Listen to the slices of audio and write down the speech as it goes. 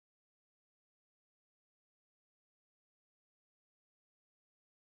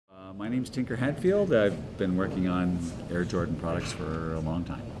My name's Tinker Hatfield. I've been working on Air Jordan products for a long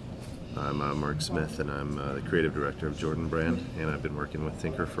time. I'm Mark Smith, and I'm the creative director of Jordan Brand, and I've been working with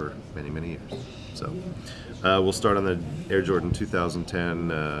Tinker for many, many years. So we'll start on the Air Jordan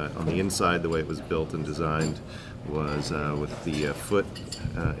 2010. On the inside, the way it was built and designed was with the foot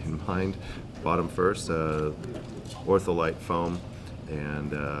in mind. Bottom first, ortholite foam,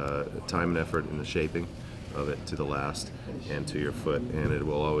 and time and effort in the shaping of it to the last and to your foot, and it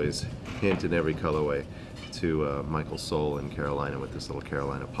will always hint in every colorway to Michael's Sole in Carolina with this little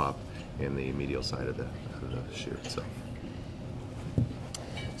Carolina pop in the medial side of the shoe itself.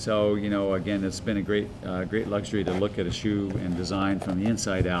 So, you know, again, it's been a great luxury to look at a shoe and design from the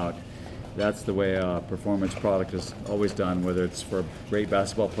inside out. That's the way a performance product is always done, whether it's for a great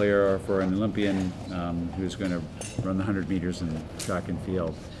basketball player or for an Olympian who's going to run the 100 meters in track and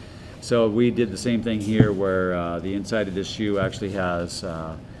field. So we did the same thing here, where the inside of this shoe actually has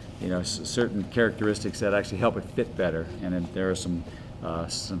you know, certain characteristics that actually help it fit better, and then there are some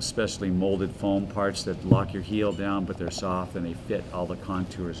specially molded foam parts that lock your heel down, but they're soft and they fit all the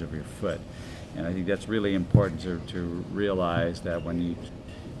contours of your foot. And I think that's really important to realize that when you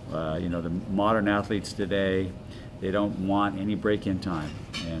you know, the modern athletes today, they don't want any break-in time,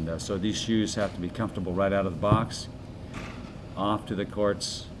 and so these shoes have to be comfortable right out of the box, off to the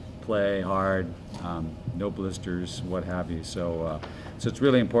courts, play hard, no blisters, what have you. So it's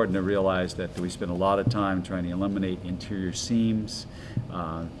really important to realize that we spend a lot of time trying to eliminate interior seams,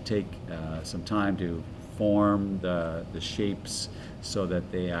 take some time to form the shapes so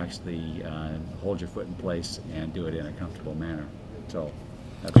that they actually hold your foot in place and do it in a comfortable manner. So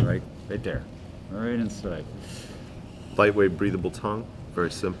that's right there, right inside. Lightweight, breathable tongue, very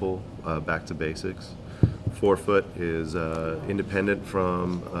simple, back to basics. Forefoot is independent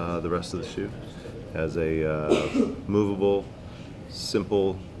from the rest of the shoe, as a movable,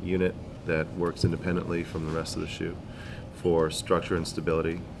 simple unit that works independently from the rest of the shoe for structure and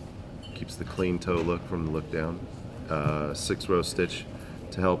stability. Keeps the clean toe look from the look down. 6-row stitch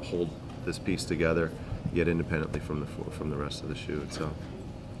to help hold this piece together, yet independently from the rest of the shoe itself.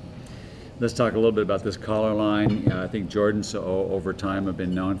 Let's talk a little bit about this collar line. I think Jordans over time have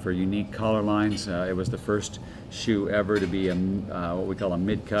been known for unique collar lines. It was the first shoe ever to be what we call a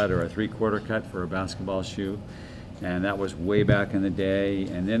mid-cut or a 3/4 cut for a basketball shoe, and that was way back in the day.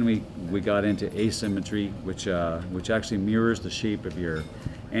 And then we got into asymmetry, which actually mirrors the shape of your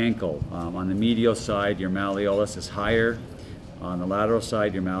ankle. On the medial side, your malleolus is higher. On the lateral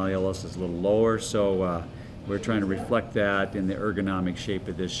side, your malleolus is a little lower. So we're trying to reflect that in the ergonomic shape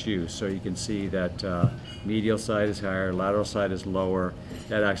of this shoe. So you can see that medial side is higher, lateral side is lower.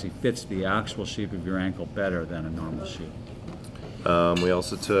 That actually fits the actual shape of your ankle better than a normal shoe. We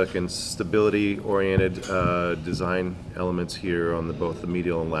also took in stability-oriented design elements here on both the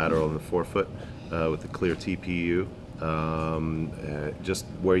medial and lateral and the forefoot with the clear TPU. Just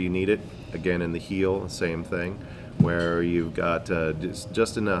where you need it. Again, in the heel, same thing, where you've got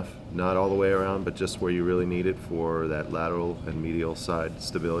just enough, not all the way around, but just where you really need it for that lateral and medial side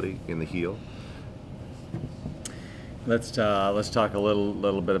stability in the heel. Let's talk a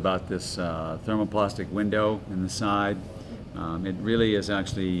little bit about this thermoplastic window in the side. It really is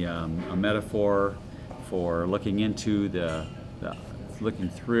actually a metaphor for looking into looking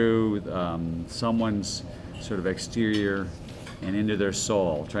through someone's sort of exterior and into their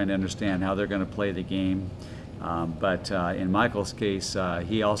soul, trying to understand how they're going to play the game. But in Michael's case,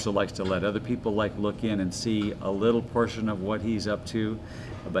 he also likes to let other people look in and see a little portion of what he's up to,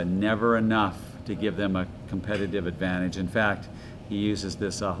 but never enough to give them a competitive advantage. In fact, he uses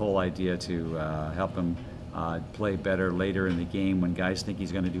this whole idea to help him play better later in the game when guys think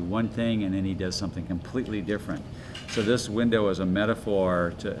he's going to do one thing and then he does something completely different. So this window is a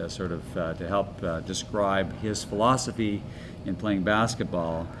metaphor to to help describe his philosophy in playing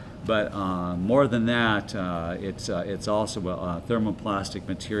basketball. But more than that, it's also a thermoplastic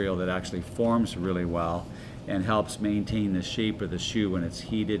material that actually forms really well and helps maintain the shape of the shoe when it's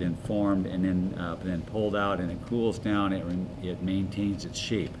heated and formed and then pulled out and it cools down. It maintains its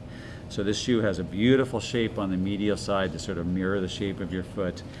shape. So this shoe has a beautiful shape on the medial side to sort of mirror the shape of your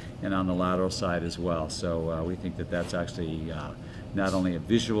foot, and on the lateral side as well. So we think that that's actually not only a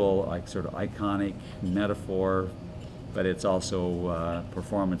visual, sort of iconic metaphor, but it's also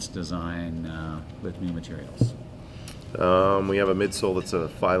performance design with new materials. We have a midsole that's a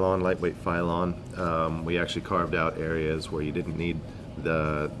Phylon, lightweight Phylon. We actually carved out areas where you didn't need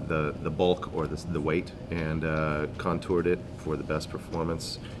the bulk or the weight, and contoured it for the best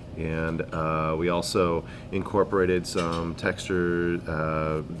performance And we also incorporated some texture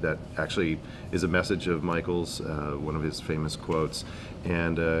that actually is a message of Michael's, one of his famous quotes,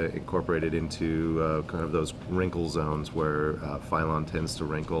 and incorporated into kind of those wrinkle zones where Phylon tends to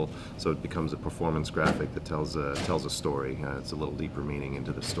wrinkle, so it becomes a performance graphic that tells a story. It's a little deeper meaning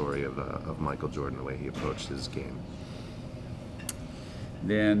into the story of Michael Jordan, the way he approached his game.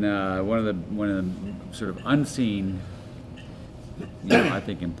 Then one of the sort of unseen, I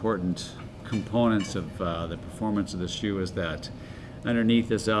think, important components of the performance of the shoe is that underneath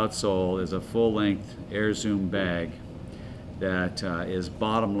this outsole is a full-length air zoom bag that is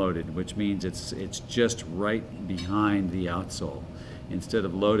bottom loaded, which means it's just right behind the outsole. Instead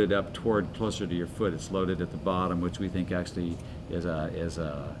of loaded up toward closer to your foot, it's loaded at the bottom, which we think actually is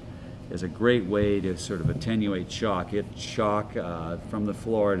a great way to sort of attenuate shock. It shock from the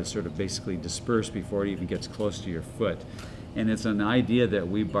floor to sort of basically disperse before it even gets close to your foot. And it's an idea that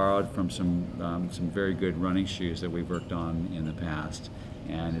we borrowed from some very good running shoes that we've worked on in the past,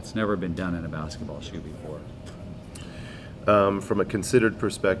 and it's never been done in a basketball shoe before. From a considered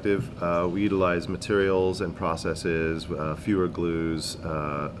perspective, we utilize materials and processes, fewer glues,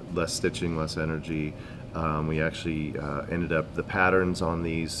 less stitching, less energy. We actually ended up, the patterns on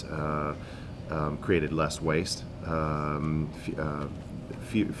these created less waste,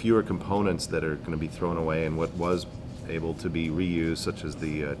 fewer components that are going to be thrown away, and what was able to be reused, such as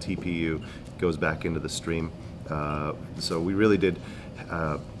the TPU, goes back into the stream. So we really did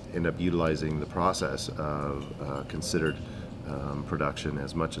end up utilizing the process of considered production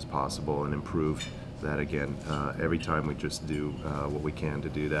as much as possible, and improved that again. Every time we just do what we can to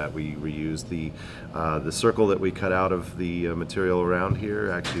do that. We reuse the circle that we cut out of the material around here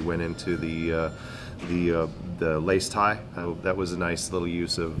actually went into the lace tie. That was a nice little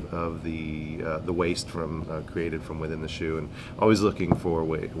use of the waste from created from within the shoe, and always looking for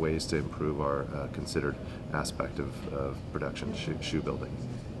ways to improve our considered aspect of production shoe building.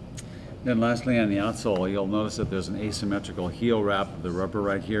 Then lastly, on the outsole, you'll notice that there's an asymmetrical heel wrap of the rubber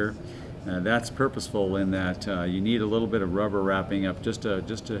right here. That's purposeful in that you need a little bit of rubber wrapping up just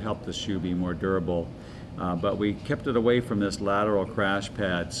to help the shoe be more durable. But we kept it away from this lateral crash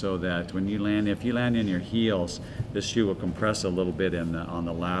pad so that when you land, if you land in your heels, the shoe will compress a little bit on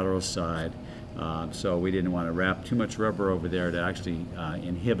the lateral side. So we didn't want to wrap too much rubber over there to actually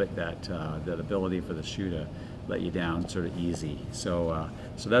inhibit that ability for the shoe to let you down sort of easy. So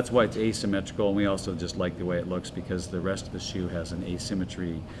that's why it's asymmetrical, and we also just like the way it looks because the rest of the shoe has an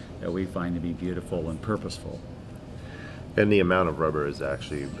asymmetry that we find to be beautiful and purposeful. And the amount of rubber has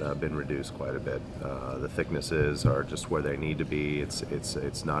actually been reduced quite a bit. The thicknesses are just where they need to be.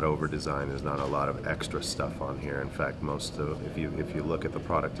 It's not over designed. There's not a lot of extra stuff on here. In fact, if you look at the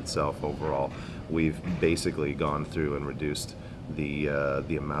product itself overall, we've basically gone through and reduced the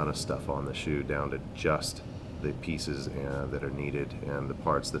amount of stuff on the shoe down to just the pieces that are needed and the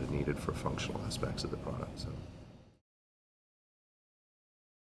parts that are needed for functional aspects of the product. So.